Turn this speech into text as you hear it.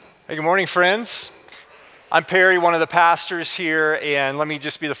Hey, good morning, friends. I'm Perry, one of the pastors here, and let me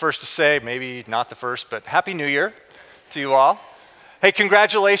just be the first to say, maybe not the first, but Happy New Year to you all. Hey,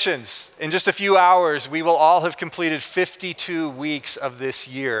 congratulations. In just a few hours, we will all have completed 52 weeks of this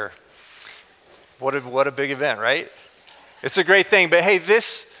year. What a big event, right? It's a great thing, but hey,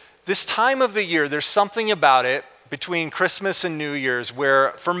 this time of the year, there's something about it between Christmas and New Year's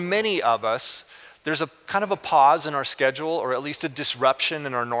where, for many of us, there's a kind of a pause in our schedule, or at least a disruption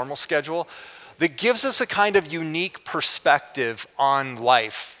in our normal schedule, that gives us a kind of unique perspective on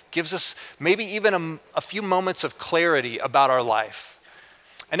life, gives us maybe even a few moments of clarity about our life.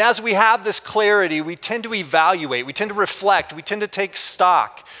 And as we have this clarity, we tend to evaluate, we tend to reflect, we tend to take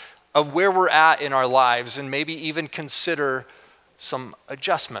stock of where we're at in our lives and maybe even consider some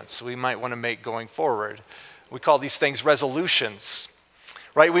adjustments we might want to make going forward. We call these things resolutions.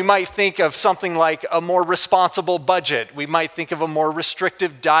 Right? We might think of something like a more responsible budget. We might think of a more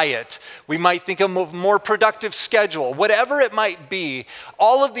restrictive diet. We might think of a more productive schedule. Whatever it might be,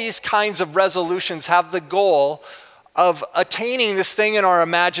 all of these kinds of resolutions have the goal of attaining this thing in our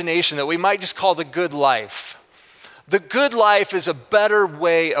imagination that we might just call the good life. The good life is a better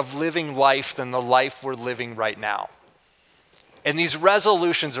way of living life than the life we're living right now. And these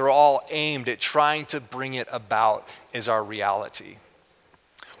resolutions are all aimed at trying to bring it about as our reality.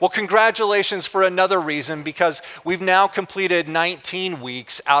 Well, congratulations for another reason, because we've now completed 19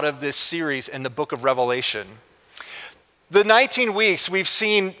 weeks out of this series in the book of Revelation. The 19 weeks, we've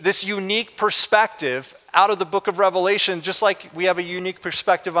seen this unique perspective out of the book of Revelation, just like we have a unique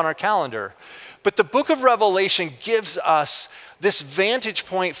perspective on our calendar. But the book of Revelation gives us this vantage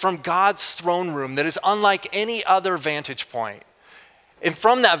point from God's throne room that is unlike any other vantage point. And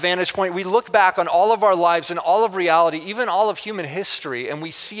from that vantage point, we look back on all of our lives and all of reality, even all of human history, and we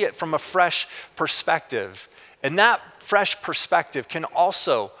see it from a fresh perspective. And that fresh perspective can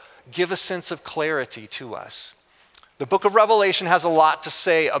also give a sense of clarity to us. The book of Revelation has a lot to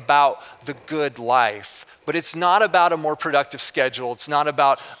say about the good life, but it's not about a more productive schedule. It's not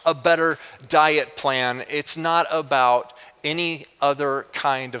about a better diet plan. It's not about any other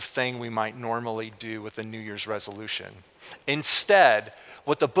kind of thing we might normally do with a New Year's resolution. Instead,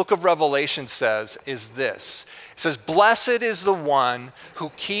 what the book of Revelation says is this. It says, "Blessed is the one who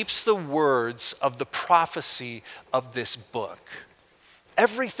keeps the words of the prophecy of this book."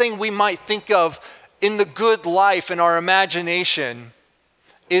 Everything we might think of in the good life in our imagination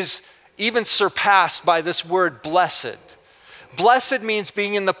is even surpassed by this word blessed. Blessed means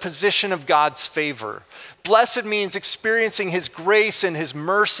being in the position of God's favor. Blessed means experiencing His grace and His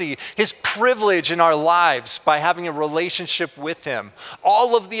mercy, His privilege in our lives by having a relationship with Him.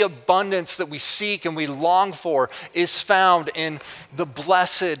 All of the abundance that we seek and we long for is found in the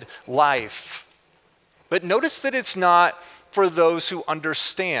blessed life. But notice that it's not for those who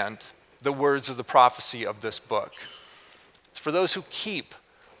understand the words of the prophecy of this book. It's for those who keep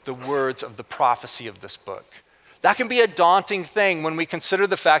the words of the prophecy of this book. That can be a daunting thing when we consider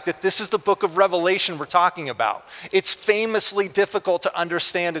the fact that this is the book of Revelation we're talking about. It's famously difficult to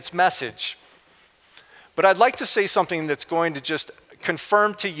understand its message. But I'd like to say something that's going to just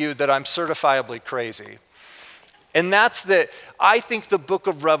confirm to you that I'm certifiably crazy. And that's that I think the book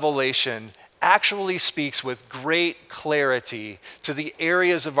of Revelation actually speaks with great clarity to the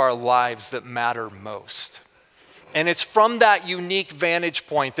areas of our lives that matter most. And it's from that unique vantage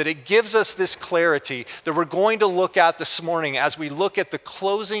point that it gives us this clarity that we're going to look at this morning as we look at the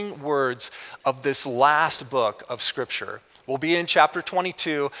closing words of this last book of Scripture. We'll be in chapter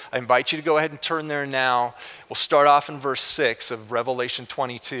 22. I invite you to go ahead and turn there now. We'll start off in verse 6 of Revelation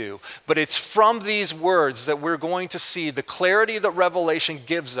 22. But it's from these words that we're going to see the clarity that Revelation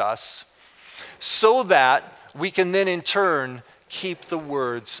gives us so that we can then in turn keep the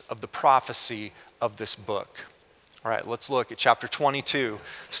words of the prophecy of this book. All right, let's look at chapter 22,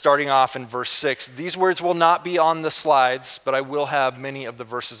 starting off in verse 6. These words will not be on the slides, but I will have many of the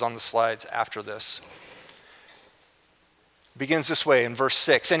verses on the slides after this. It begins this way in verse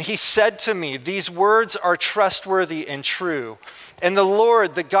 6. "And he said to me, these words are trustworthy and true. And the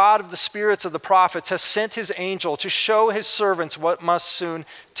Lord, the God of the spirits of the prophets, has sent his angel to show his servants what must soon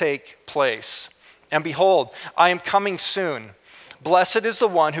take place. And behold, I am coming soon. Blessed is the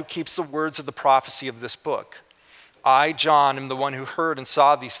one who keeps the words of the prophecy of this book. I, John, am the one who heard and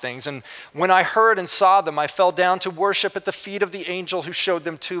saw these things. And when I heard and saw them, I fell down to worship at the feet of the angel who showed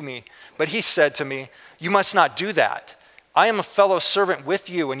them to me. But he said to me, 'You must not do that. I am a fellow servant with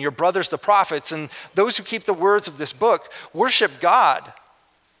you and your brothers the prophets, and those who keep the words of this book. Worship God.'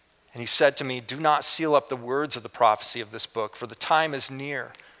 And he said to me, 'Do not seal up the words of the prophecy of this book, for the time is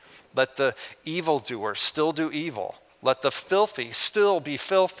near. Let the evildoer still do evil, Let the filthy still be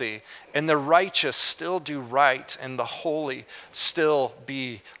filthy, and the righteous still do right, and the holy still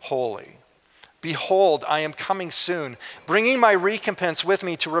be holy. Behold, I am coming soon, bringing my recompense with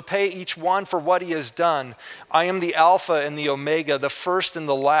me to repay each one for what he has done. I am the Alpha and the Omega, the first and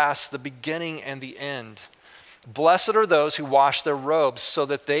the last, the beginning and the end. Blessed are those who wash their robes, so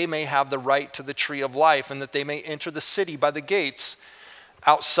that they may have the right to the tree of life, and that they may enter the city by the gates.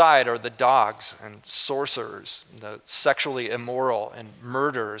 Outside are the dogs and sorcerers, the sexually immoral and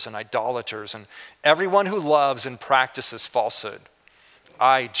murderers and idolaters, and everyone who loves and practices falsehood.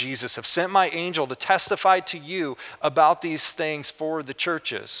 I, Jesus, have sent my angel to testify to you about these things for the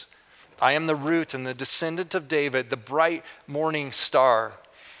churches. I am the root and the descendant of David, the bright morning star.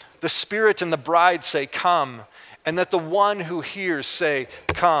 The Spirit and the bride say, come, and that the one who hears say,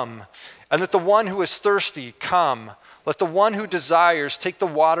 come, and that the one who is thirsty, come. Let the one who desires take the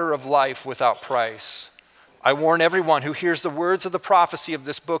water of life without price. I warn everyone who hears the words of the prophecy of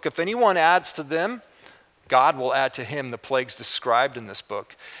this book. If anyone adds to them, God will add to him the plagues described in this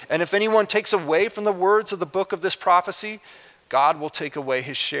book. And if anyone takes away from the words of the book of this prophecy, God will take away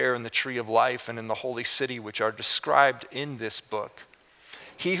his share in the tree of life and in the holy city which are described in this book.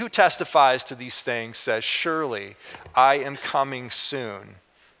 He who testifies to these things says, surely I am coming soon.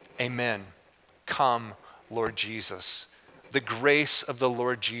 Amen. Come, Lord Jesus. The grace of the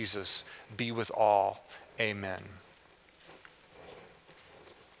Lord Jesus be with all. Amen.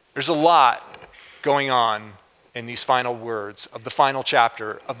 There's a lot going on in these final words of the final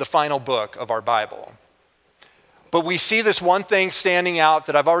chapter of the final book of our Bible. But we see this one thing standing out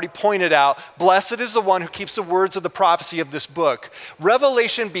that I've already pointed out. Blessed is the one who keeps the words of the prophecy of this book.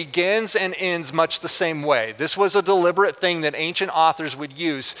 Revelation begins and ends much the same way. This was a deliberate thing that ancient authors would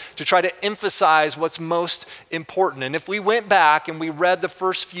use to try to emphasize what's most important. And if we went back and we read the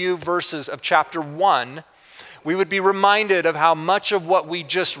first few verses of chapter 1, we would be reminded of how much of what we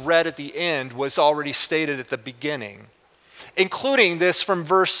just read at the end was already stated at the beginning, including this from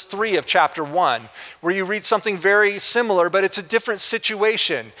verse 3 of chapter 1, where you read something very similar, but it's a different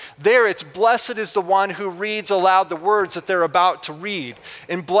situation. There it's blessed is the one who reads aloud the words that they're about to read,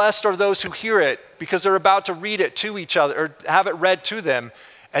 and blessed are those who hear it because they're about to read it to each other or have it read to them.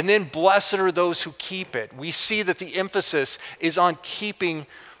 And then blessed are those who keep it. We see that the emphasis is on keeping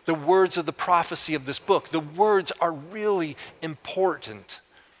the words of the prophecy of this book. The words are really important.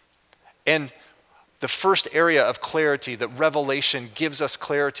 And the first area of clarity that Revelation gives us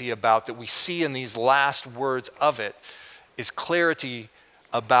clarity about, that we see in these last words of it, is clarity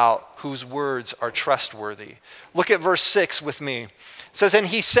about whose words are trustworthy. Look at verse 6 with me. It says, and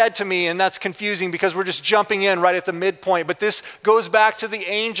he said to me, and that's confusing because we're just jumping in right at the midpoint, but this goes back to the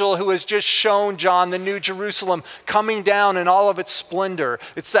angel who has just shown John the New Jerusalem coming down in all of its splendor.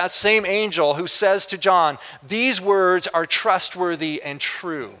 It's that same angel who says to John, these words are trustworthy and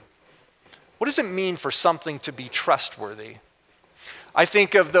true. What does it mean for something to be trustworthy? I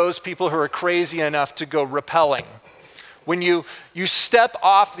think of those people who are crazy enough to go rappelling. When you step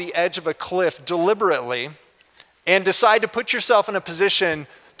off the edge of a cliff deliberately and decide to put yourself in a position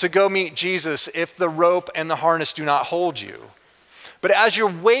to go meet Jesus if the rope and the harness do not hold you. But as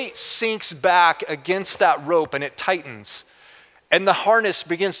your weight sinks back against that rope and it tightens, and the harness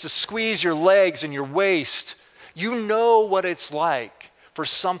begins to squeeze your legs and your waist, you know what it's like for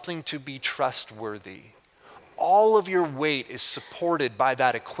something to be trustworthy. All of your weight is supported by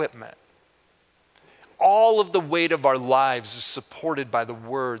that equipment. All of the weight of our lives is supported by the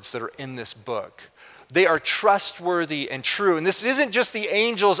words that are in this book. They are trustworthy and true. And this isn't just the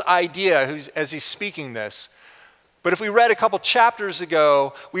angel's idea as he's speaking this. But if we read a couple chapters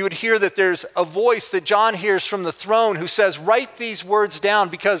ago, we would hear that there's a voice that John hears from the throne who says, write these words down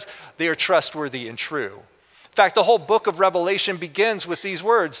because they are trustworthy and true. In fact, the whole book of Revelation begins with these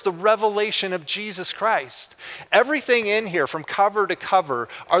words, the revelation of Jesus Christ. Everything in here from cover to cover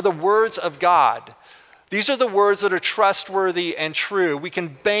are the words of God. These are the words that are trustworthy and true. We can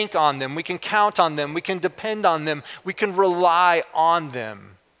bank on them. We can count on them. We can depend on them. We can rely on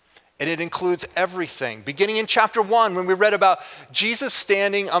them. And it includes everything. Beginning in chapter 1, when we read about Jesus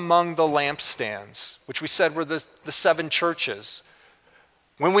standing among the lampstands, which we said were the 7 churches.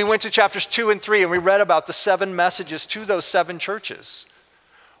 When we went to chapters 2 and 3 and we read about the 7 messages to those 7 churches.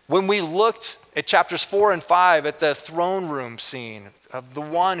 When we looked at chapters 4 and 5 at the throne room scene of the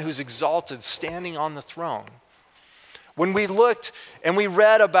one who's exalted standing on the throne. When we looked and we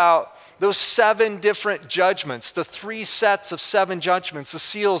read about those 7 different judgments, the 3 sets of 7 judgments, the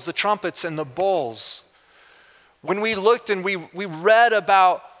seals, the trumpets, and the bowls. When we looked and we read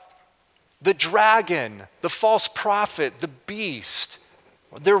about the dragon, the false prophet, the beast,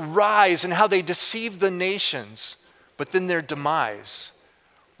 their rise and how they deceived the nations. but then their demise.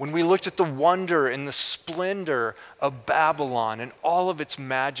 When we looked at the wonder and the splendor of Babylon and all of its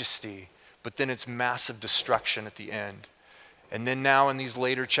majesty, but then its massive destruction at the end. And then now in these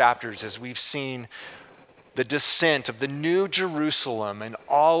later chapters, as we've seen the descent of the new Jerusalem and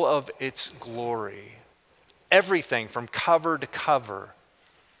all of its glory, everything from cover to cover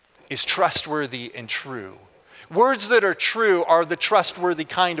is trustworthy and true. Words that are true are the trustworthy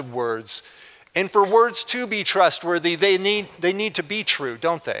kind of words. And for words to be trustworthy, they need to be true,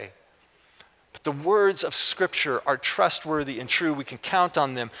 don't they? But the words of Scripture are trustworthy and true. We can count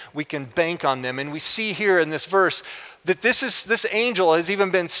on them. We can bank on them. And we see here in this verse that this angel has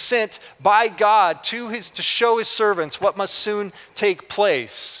even been sent by God to show his servants what must soon take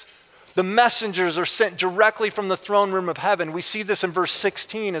place. The messengers are sent directly from the throne room of heaven. We see this in verse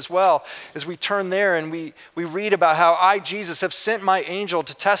 16 as well, as we turn there and we read about how I, Jesus, have sent my angel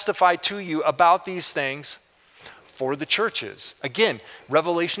to testify to you about these things for the churches. Again,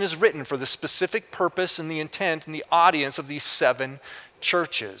 Revelation is written for the specific purpose and the intent and the audience of these 7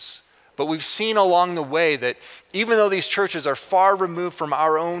 churches. But we've seen along the way that even though these churches are far removed from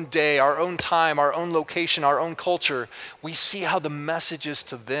our own day, our own time, our own location, our own culture, we see how the messages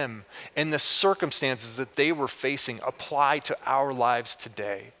to them and the circumstances that they were facing apply to our lives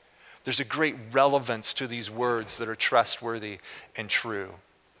today. There's a great relevance to these words that are trustworthy and true.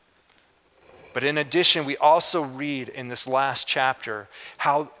 But in addition, we also read in this last chapter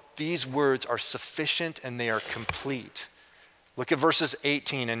how these words are sufficient and they are complete. Look at verses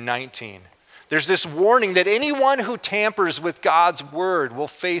 18 and 19. There's this warning that anyone who tampers with God's word will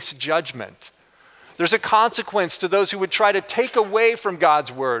face judgment. There's a consequence to those who would try to take away from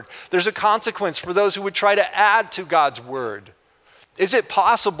God's word. There's a consequence for those who would try to add to God's word. Is it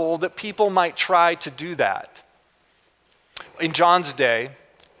possible that people might try to do that? In John's day,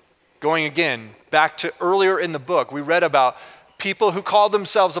 going again back to earlier in the book, we read about people who called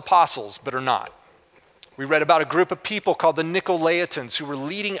themselves apostles but are not. We read about a group of people called the Nicolaitans who were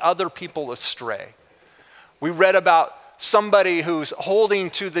leading other people astray. We read about somebody who's holding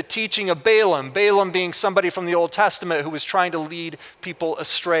to the teaching of Balaam, Balaam being somebody from the Old Testament who was trying to lead people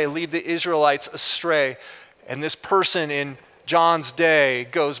astray, lead the Israelites astray. And this person in John's day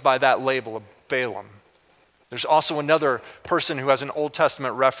goes by that label of Balaam. There's also another person who has an Old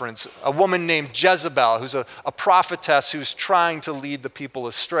Testament reference, a woman named Jezebel, who's a prophetess who's trying to lead the people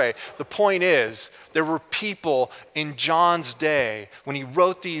astray. The point is, there were people in John's day when he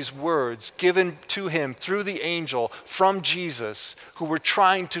wrote these words given to him through the angel from Jesus who were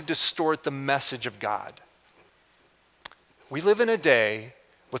trying to distort the message of God. We live in a day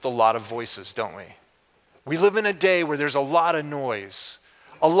with a lot of voices, don't we? We live in a day where there's a lot of noise.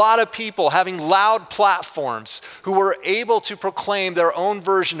 A lot of people having loud platforms who are able to proclaim their own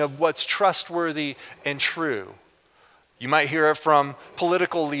version of what's trustworthy and true. You might hear it from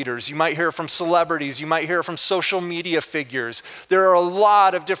political leaders. You might hear it from celebrities. You might hear it from social media figures. There are a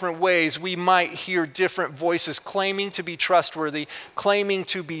lot of different ways we might hear different voices claiming to be trustworthy, claiming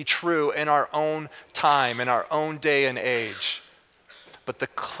to be true in our own time, in our own day and age. But the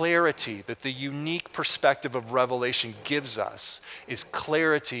clarity that the unique perspective of Revelation gives us is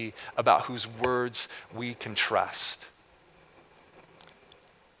clarity about whose words we can trust.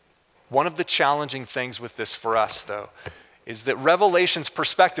 One of the challenging things with this for us, though, is that Revelation's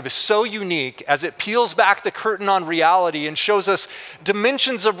perspective is so unique as it peels back the curtain on reality and shows us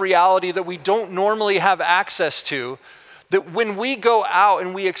dimensions of reality that we don't normally have access to, that when we go out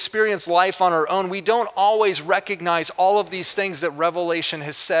and we experience life on our own, we don't always recognize all of these things that Revelation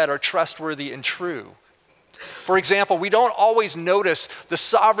has said are trustworthy and true. For example, we don't always notice the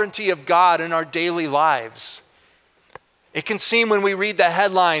sovereignty of God in our daily lives. It can seem when we read the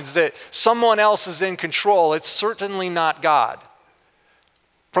headlines that someone else is in control. It's certainly not God.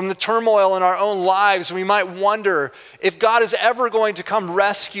 From the turmoil in our own lives, we might wonder if God is ever going to come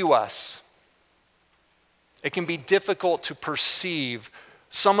rescue us. It can be difficult to perceive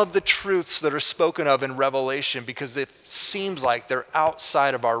some of the truths that are spoken of in Revelation because it seems like they're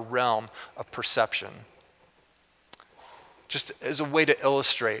outside of our realm of perception. Just as a way to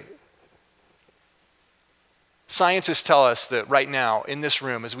illustrate, scientists tell us that right now in this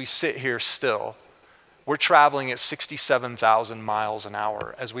room, as we sit here still, we're traveling at 67,000 miles an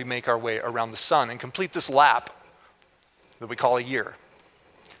hour as we make our way around the sun and complete this lap that we call a year.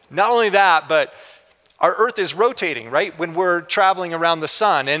 Not only that, but our Earth is rotating, right, when we're traveling around the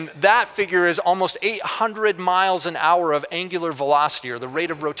sun. And that figure is almost 800 miles an hour of angular velocity, or the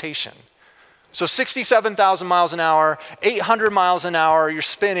rate of rotation. So 67,000 miles an hour, 800 miles an hour, you're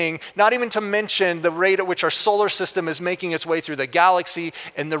spinning, not even to mention the rate at which our solar system is making its way through the galaxy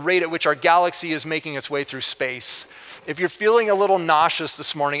and the rate at which our galaxy is making its way through space. If you're feeling a little nauseous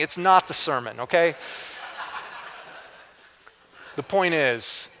this morning, it's not the sermon, okay? The point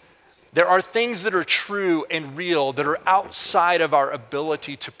is, there are things that are true and real that are outside of our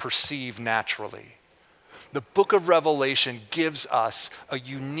ability to perceive naturally. The book of Revelation gives us a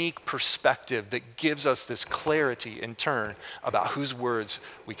unique perspective that gives us this clarity in turn about whose words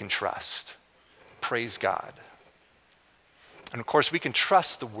we can trust. Praise God. And of course, we can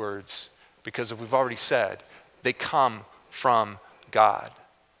trust the words because, as we've already said, they come from God.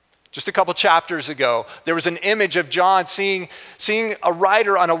 Just a couple chapters ago, there was an image of John seeing a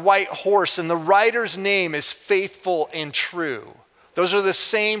rider on a white horse, and the rider's name is Faithful and True. Those are the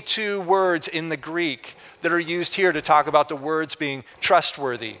same two words in the Greek that are used here to talk about the words being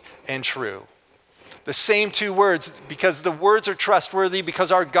trustworthy and true. The same two words, because the words are trustworthy, because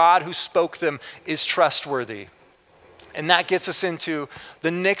our God who spoke them is trustworthy. And that gets us into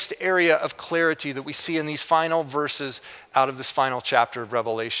the next area of clarity that we see in these final verses out of this final chapter of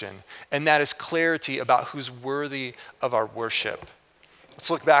Revelation. And that is clarity about who's worthy of our worship.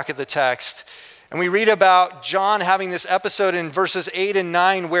 Let's look back at the text. And we read about John having this episode in verses 8 and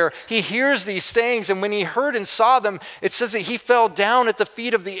 9 where he hears these things, and when he heard and saw them, it says that he fell down at the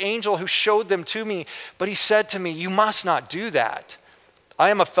feet of the angel who showed them to me. But he said to me, "You must not do that.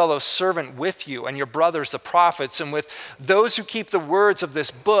 I am a fellow servant with you and your brothers, the prophets, and with those who keep the words of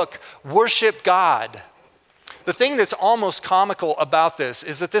this book. Worship God." The thing that's almost comical about this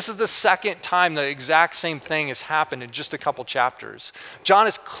is that this is the second time the exact same thing has happened in just a couple chapters. John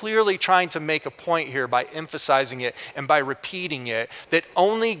is clearly trying to make a point here by emphasizing it and by repeating it, that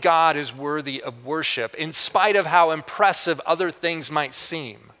only God is worthy of worship, in spite of how impressive other things might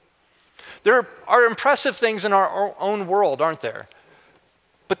seem. There are impressive things in our own world, aren't there?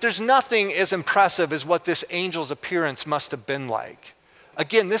 But there's nothing as impressive as what this angel's appearance must have been like.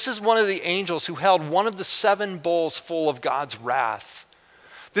 Again, this is one of the angels who held one of the 7 bowls full of God's wrath.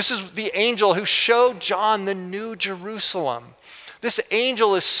 This is the angel who showed John the New Jerusalem. This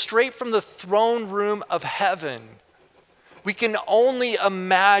angel is straight from the throne room of heaven. We can only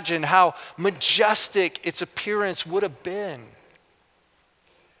imagine how majestic its appearance would have been.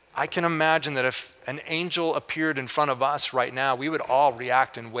 I can imagine that if an angel appeared in front of us right now, we would all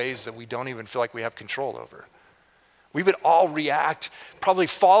react in ways that we don't even feel like we have control over. We would all react, probably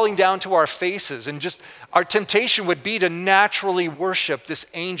falling down to our faces, and just our temptation would be to naturally worship this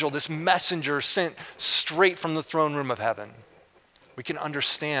angel, this messenger sent straight from the throne room of heaven. We can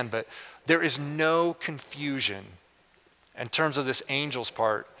understand, but there is no confusion in terms of this angel's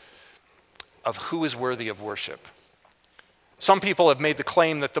part of who is worthy of worship. Some people have made the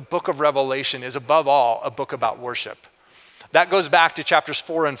claim that the book of Revelation is above all a book about worship. That goes back to chapters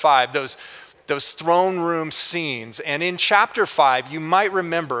 4 and 5, those throne room scenes. And in chapter 5, you might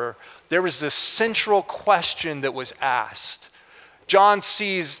remember there was this central question that was asked. John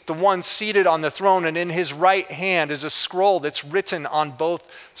sees the one seated on the throne, and in his right hand is a scroll that's written on both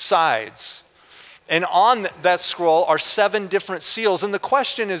sides. And on that scroll are 7 different seals. And the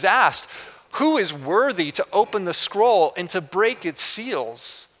question is asked, who is worthy to open the scroll and to break its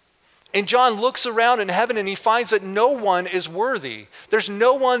seals? And John looks around in heaven and he finds that no one is worthy. There's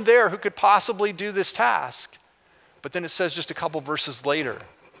no one there who could possibly do this task. But then it says just a couple verses later,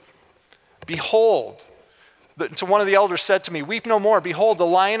 "Behold," so one of the elders said to me, "Weep no more. Behold, the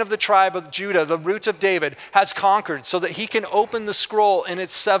Lion of the tribe of Judah, the Root of David, has conquered so that he can open the scroll and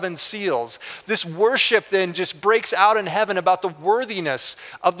its 7 seals." This worship then just breaks out in heaven about the worthiness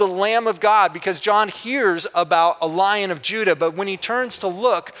of the Lamb of God, because John hears about a Lion of Judah, but when he turns to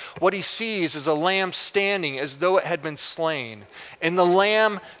look, what he sees is a lamb standing as though it had been slain. And the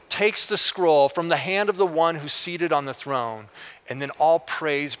Lamb takes the scroll from the hand of the one who's seated on the throne. And then all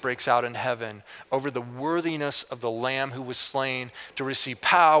praise breaks out in heaven over the worthiness of the Lamb who was slain to receive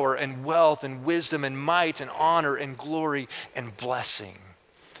power and wealth and wisdom and might and honor and glory and blessing.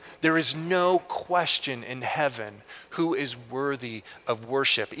 There is no question in heaven who is worthy of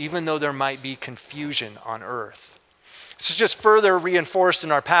worship, even though there might be confusion on earth. This is just further reinforced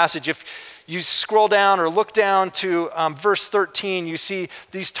in our passage. If you scroll down or look down to verse 13, you see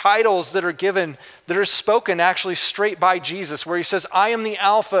these titles that are given, that are spoken actually straight by Jesus, where he says, "I am the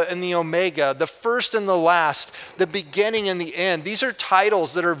Alpha and the Omega, the first and the last, the beginning and the end." These are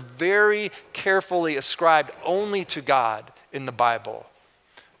titles that are very carefully ascribed only to God in the Bible.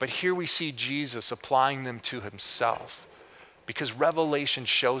 But here we see Jesus applying them to himself, because Revelation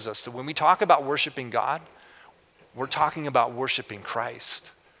shows us that when we talk about worshiping God, we're talking about worshiping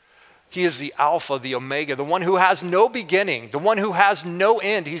Christ. He is the Alpha, the Omega, the one who has no beginning, the one who has no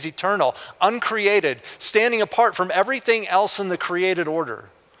end. He's eternal, uncreated, standing apart from everything else in the created order.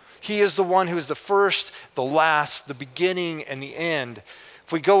 He is the one who is the first, the last, the beginning, and the end.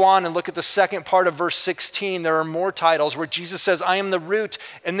 If we go on and look at the second part of verse 16, there are more titles where Jesus says, I am the root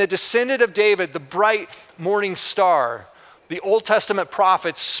and the descendant of David, the bright morning star. The Old Testament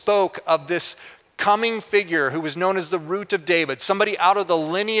prophets spoke of this coming figure who was known as the root of David, somebody out of the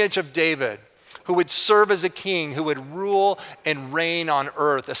lineage of David who would serve as a king, who would rule and reign on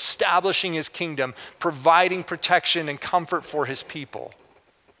earth, establishing his kingdom, providing protection and comfort for his people.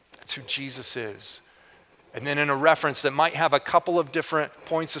 That's who Jesus is. And then in a reference that might have a couple of different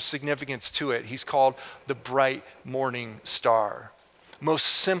points of significance to it, he's called the bright morning star. Most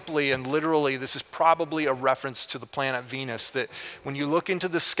simply and literally, this is probably a reference to the planet Venus, that when you look into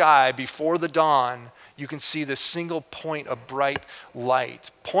the sky before the dawn, you can see this single point of bright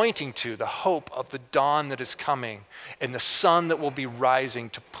light, pointing to the hope of the dawn that is coming and the sun that will be rising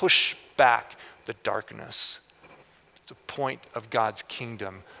to push back the darkness. It's a point of God's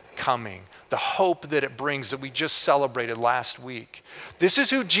kingdom coming, the hope that it brings that we just celebrated last week. This is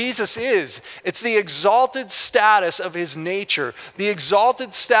who Jesus is. It's the exalted status of his nature, the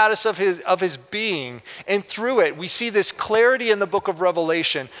exalted status of his being. And through it, we see this clarity in the book of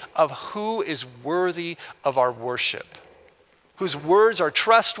Revelation of who is worthy of our worship, whose words are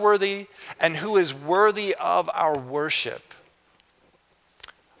trustworthy, and who is worthy of our worship.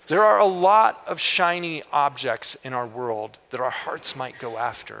 There are a lot of shiny objects in our world that our hearts might go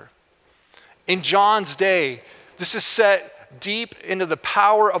after. In John's day, this is set deep into the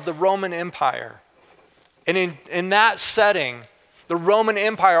power of the Roman Empire. And in that setting, the Roman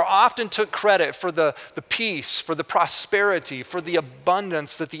Empire often took credit for the peace, for the prosperity, for the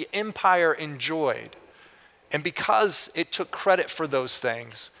abundance that the empire enjoyed. And because it took credit for those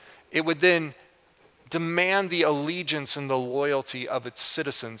things, it would then demand the allegiance and the loyalty of its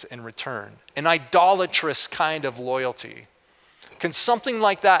citizens in return, an idolatrous kind of loyalty. Can something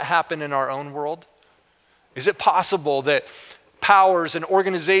like that happen in our own world? Is it possible that powers and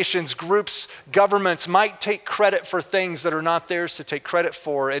organizations, groups, governments might take credit for things that are not theirs to take credit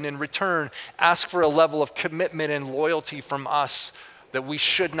for, and in return ask for a level of commitment and loyalty from us that we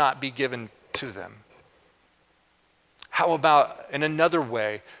should not be given to them? How about in another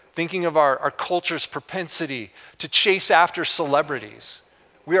way, thinking of our culture's propensity to chase after celebrities?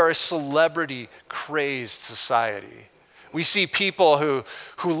 We are a celebrity-crazed society. We see people who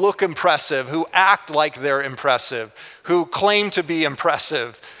look impressive, who act like they're impressive, who claim to be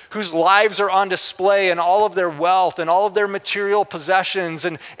impressive, whose lives are on display and all of their wealth and all of their material possessions,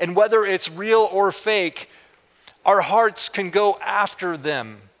 and whether it's real or fake, our hearts can go after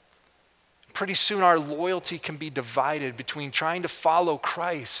them. Pretty soon our loyalty can be divided between trying to follow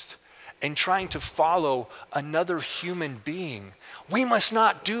Christ and trying to follow another human being. We must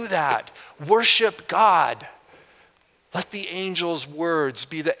not do that. Worship God. Let the angels' words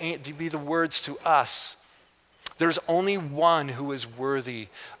be the words to us. There's only one who is worthy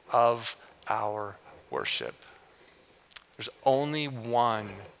of our worship. There's only one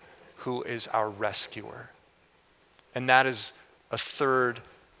who is our rescuer. And that is a third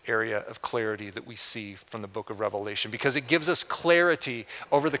area of clarity that we see from the book of Revelation, because it gives us clarity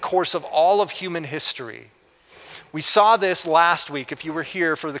over the course of all of human history. We saw this last week. If you were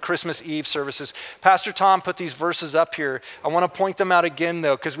here for the Christmas Eve services, Pastor Tom put these verses up here. I want to point them out again,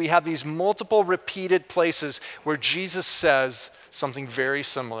 though, because we have these multiple repeated places where Jesus says something very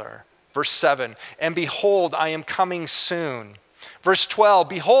similar. Verse 7, and behold, I am coming soon. Verse 12,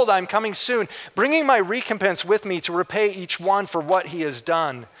 behold, I am coming soon, bringing my recompense with me to repay each one for what he has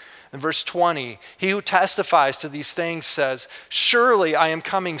done. And verse 20, he who testifies to these things says, surely I am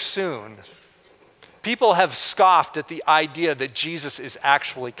coming soon. People have scoffed at the idea that Jesus is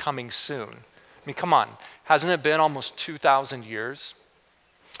actually coming soon. I mean, come on, hasn't it been almost 2,000 years?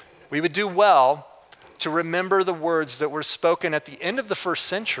 We would do well to remember the words that were spoken at the end of the first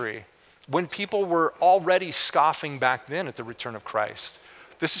century when people were already scoffing back then at the return of Christ.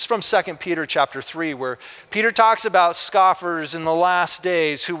 This is from 2 Peter chapter 3, where Peter talks about scoffers in the last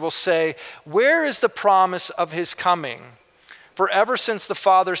days who will say, where is the promise of his coming? For ever since the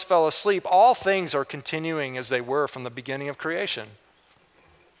fathers fell asleep, all things are continuing as they were from the beginning of creation.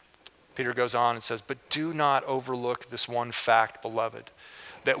 Peter goes on and says, but do not overlook this one fact, beloved,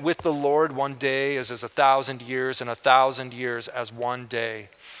 that with the Lord 1 day is as 1,000 years, and 1,000 years as 1 day.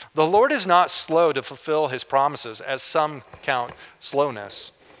 The Lord is not slow to fulfill his promises, as some count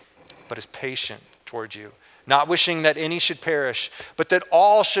slowness, but is patient toward you, not wishing that any should perish, but that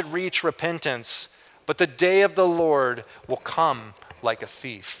all should reach repentance. But the day of the Lord will come like a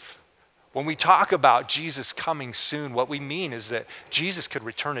thief. When we talk about Jesus coming soon, what we mean is that Jesus could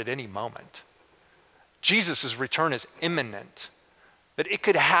return at any moment. Jesus' return is imminent, that it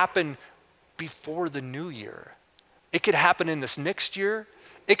could happen before the new year. It could happen in this next year.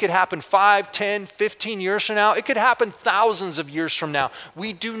 It could happen 5, 10, 15 years from now. It could happen thousands of years from now.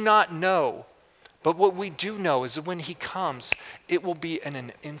 We do not know. But what we do know is that when he comes, it will be in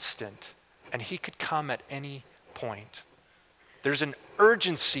an instant, and he could come at any point. There's an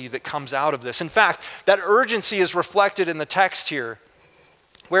urgency that comes out of this. In fact, that urgency is reflected in the text here,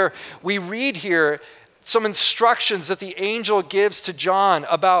 where we read here some instructions that the angel gives to John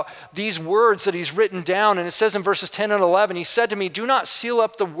about these words that he's written down. And it says in verses 10 and 11, he said to me, "Do not seal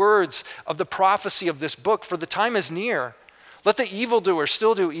up the words of the prophecy of this book, for the time is near. Let the evildoer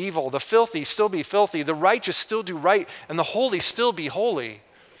still do evil, the filthy still be filthy, the righteous still do right, and the holy still be holy."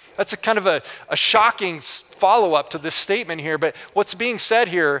 That's a kind of a shocking follow-up to this statement here, but what's being said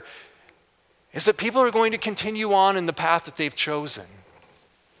here is that people are going to continue on in the path that they've chosen.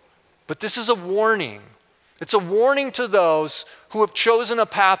 But this is a warning. It's a warning to those who have chosen a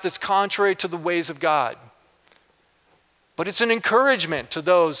path that's contrary to the ways of God. But it's an encouragement to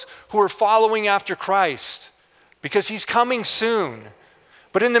those who are following after Christ, because he's coming soon.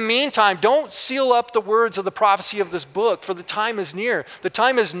 But in the meantime, don't seal up the words of the prophecy of this book, for the time is near. The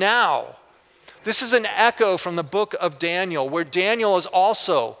time is now. This is an echo from the book of Daniel, where Daniel is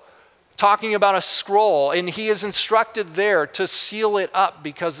also talking about a scroll, and he is instructed there to seal it up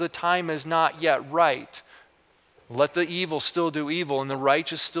because the time is not yet right. Let the evil still do evil and the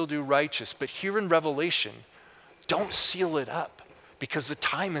righteous still do righteous. But here in Revelation, don't seal it up because the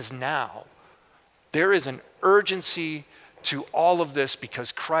time is now. There is an urgency to all of this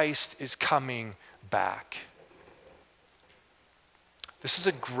because Christ is coming back. This is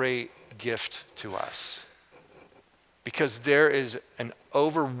a great gift to us because there is an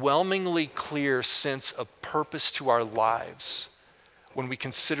overwhelmingly clear sense of purpose to our lives when we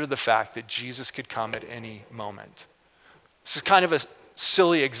consider the fact that Jesus could come at any moment. This is kind of a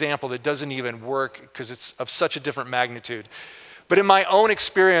silly example that doesn't even work because it's of such a different magnitude. But in my own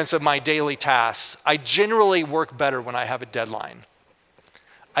experience of my daily tasks, I generally work better when I have a deadline.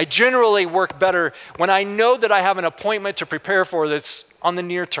 I generally work better when I know that I have an appointment to prepare for that's on the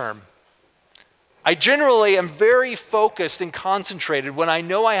near term. I generally am very focused and concentrated when I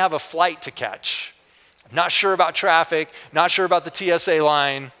know I have a flight to catch. I'm not sure about traffic, not sure about the TSA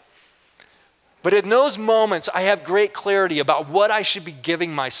line. But in those moments, I have great clarity about what I should be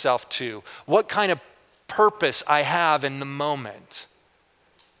giving myself to, what kind of purpose I have in the moment.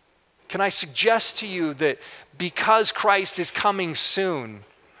 Can I suggest to you that because Christ is coming soon,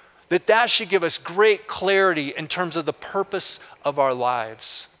 that should give us great clarity in terms of the purpose of our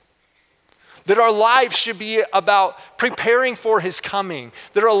lives? That our lives should be about preparing for his coming.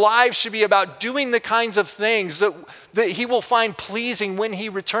 That our lives should be about doing the kinds of things that he will find pleasing when he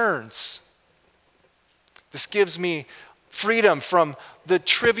returns. This gives me freedom from the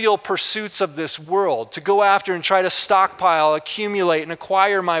trivial pursuits of this world, to go after and try to stockpile, accumulate, and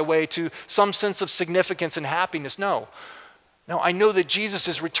acquire my way to some sense of significance and happiness. No, I know that Jesus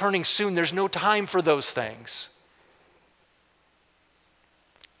is returning soon. There's no time for those things.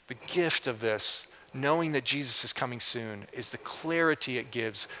 The gift of this, knowing that Jesus is coming soon, is the clarity it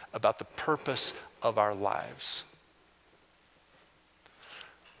gives about the purpose of our lives.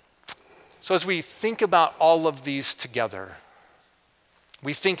 So as we think about all of these together,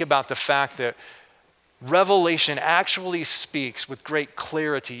 we think about the fact that Revelation actually speaks with great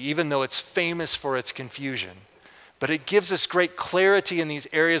clarity, even though it's famous for its confusion. But it gives us great clarity in these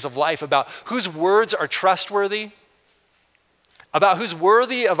areas of life about whose words are trustworthy, about who's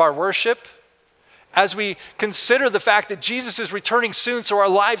worthy of our worship, as we consider the fact that Jesus is returning soon, so our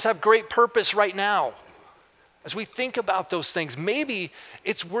lives have great purpose right now. As we think about those things, maybe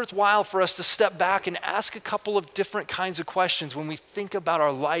it's worthwhile for us to step back and ask a couple of different kinds of questions when we think about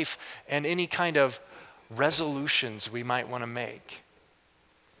our life and any kind of resolutions we might want to make.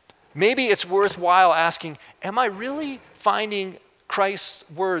 Maybe it's worthwhile asking, am I really finding Christ's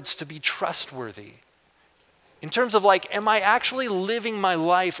words to be trustworthy? In terms of am I actually living my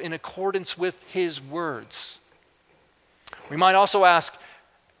life in accordance with his words? We might also ask,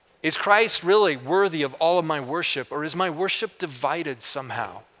 is Christ really worthy of all of my worship, or is my worship divided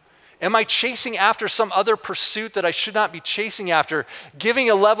somehow? Am I chasing after some other pursuit that I should not be chasing after, giving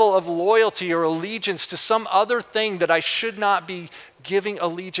a level of loyalty or allegiance to some other thing that I should not be giving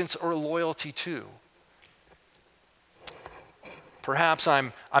allegiance or loyalty to? Perhaps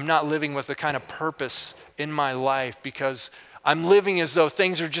I'm not living with the kind of purpose in my life because I'm living as though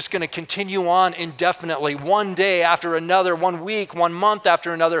things are just going to continue on indefinitely, one day after another, 1 week, 1 month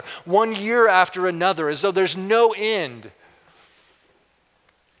after another, 1 year after another, as though there's no end.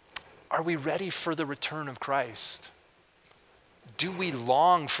 Are we ready for the return of Christ? Do we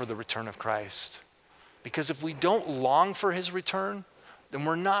long for the return of Christ? Because if we don't long for his return, then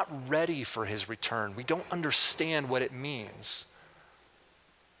we're not ready for his return. We don't understand what it means.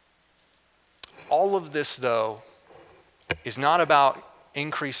 All of this, though, is not about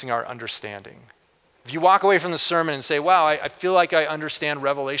increasing our understanding. If you walk away from the sermon and say, wow, I feel like I understand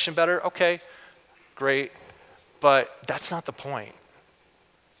Revelation better, okay, great, but that's not the point.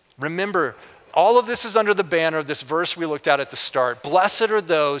 Remember, all of this is under the banner of this verse we looked at the start. Blessed are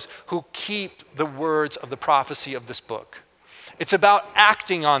those who keep the words of the prophecy of this book. It's about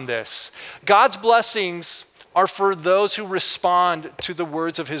acting on this. God's blessings are for those who respond to the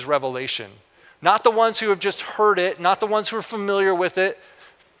words of his revelation. Not the ones who have just heard it, not the ones who are familiar with it,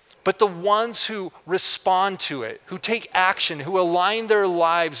 but the ones who respond to it, who take action, who align their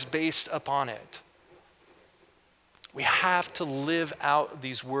lives based upon it. We have to live out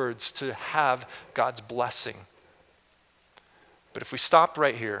these words to have God's blessing. But if we stopped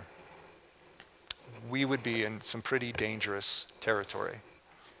right here, we would be in some pretty dangerous territory.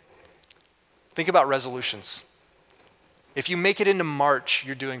 Think about resolutions. If you make it into March,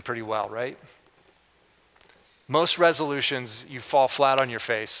 you're doing pretty well, right? Most resolutions, you fall flat on your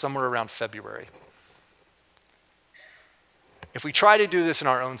face somewhere around February. If we try to do this in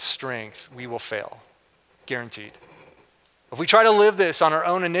our own strength, we will fail, guaranteed. If we try to live this on our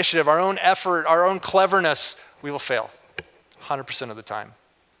own initiative, our own effort, our own cleverness, we will fail 100% of the time.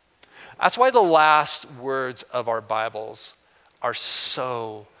 That's why the last words of our Bibles are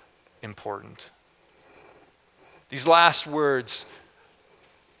so important. These last words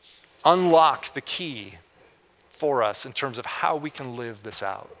unlock the key for us in terms of how we can live this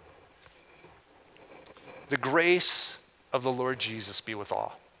out. The grace of the Lord Jesus be with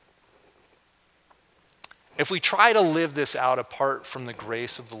all. If we try to live this out apart from the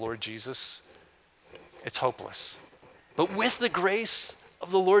grace of the Lord Jesus, it's hopeless. But with the grace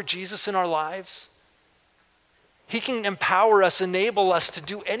of the Lord Jesus in our lives, he can empower us, enable us to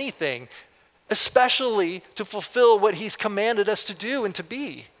do anything, especially to fulfill what he's commanded us to do and to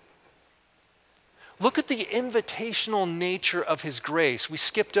be. Look at the invitational nature of his grace. We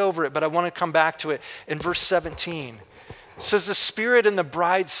skipped over it, but I want to come back to it in verse 17. It says, the Spirit and the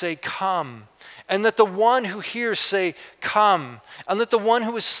bride say, come. And let the one who hears say, come. And let the one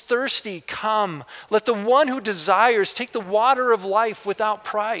who is thirsty come. Let the one who desires take the water of life without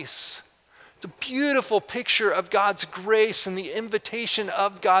price. It's a beautiful picture of God's grace and the invitation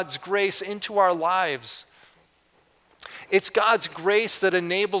of God's grace into our lives. It's God's grace that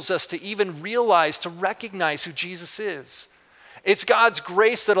enables us to even realize, to recognize who Jesus is. It's God's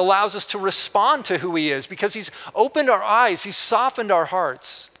grace that allows us to respond to who he is because he's opened our eyes, he's softened our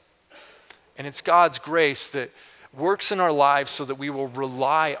hearts. And it's God's grace that works in our lives so that we will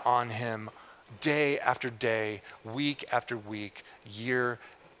rely on him day after day, week after week, year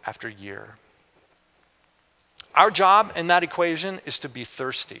after year. Our job in that equation is to be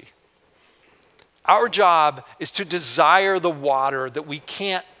thirsty. Our job is to desire the water that we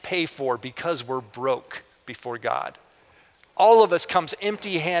can't pay for because we're broke before God. All of us comes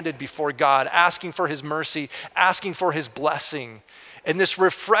empty-handed before God, asking for his mercy, asking for his blessing. And this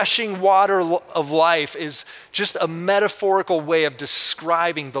refreshing water of life is just a metaphorical way of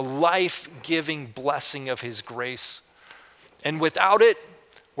describing the life-giving blessing of his grace. And without it,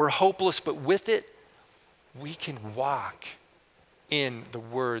 we're hopeless, but with it, we can walk in the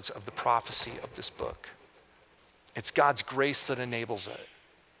words of the prophecy of this book. It's God's grace that enables it.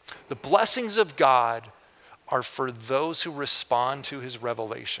 The blessings of God are for those who respond to his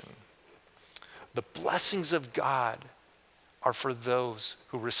revelation. The blessings of God are for those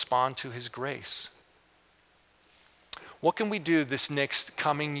who respond to his grace. What can we do this next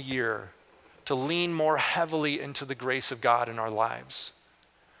coming year to lean more heavily into the grace of God in our lives?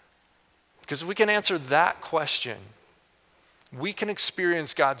 Because if we can answer that question, we can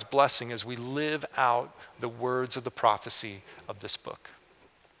experience God's blessing as we live out the words of the prophecy of this book.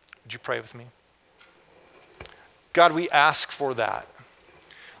 Would you pray with me? God, we ask for that.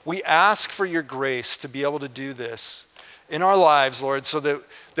 We ask for your grace to be able to do this in our lives, Lord, so that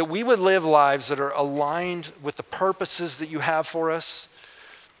we would live lives that are aligned with the purposes that you have for us,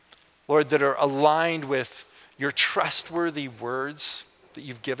 Lord, that are aligned with your trustworthy words that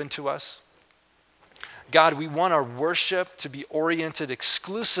you've given to us. God, we want our worship to be oriented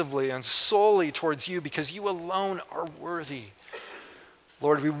exclusively and solely towards you because you alone are worthy.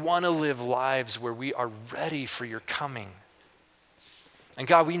 Lord, we want to live lives where we are ready for your coming. And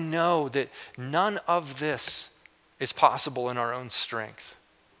God, we know that none of this is possible in our own strength.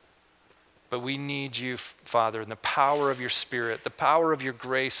 But we need you, Father, and the power of your Spirit, the power of your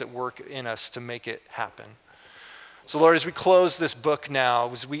grace at work in us to make it happen. So Lord, as we close this book now,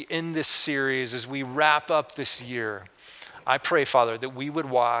 as we end this series, as we wrap up this year, I pray, Father, that we would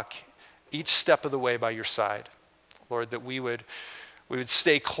walk each step of the way by your side. Lord, that we would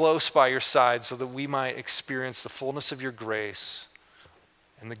stay close by your side so that we might experience the fullness of your grace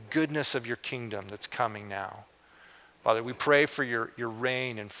and the goodness of your kingdom that's coming now. Father, we pray for your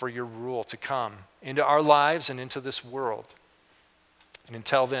reign and for your rule to come into our lives and into this world. And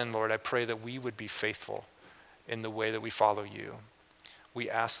until then, Lord, I pray that we would be faithful in the way that we follow you. We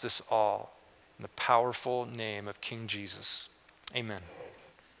ask this all in the powerful name of King Jesus. Amen.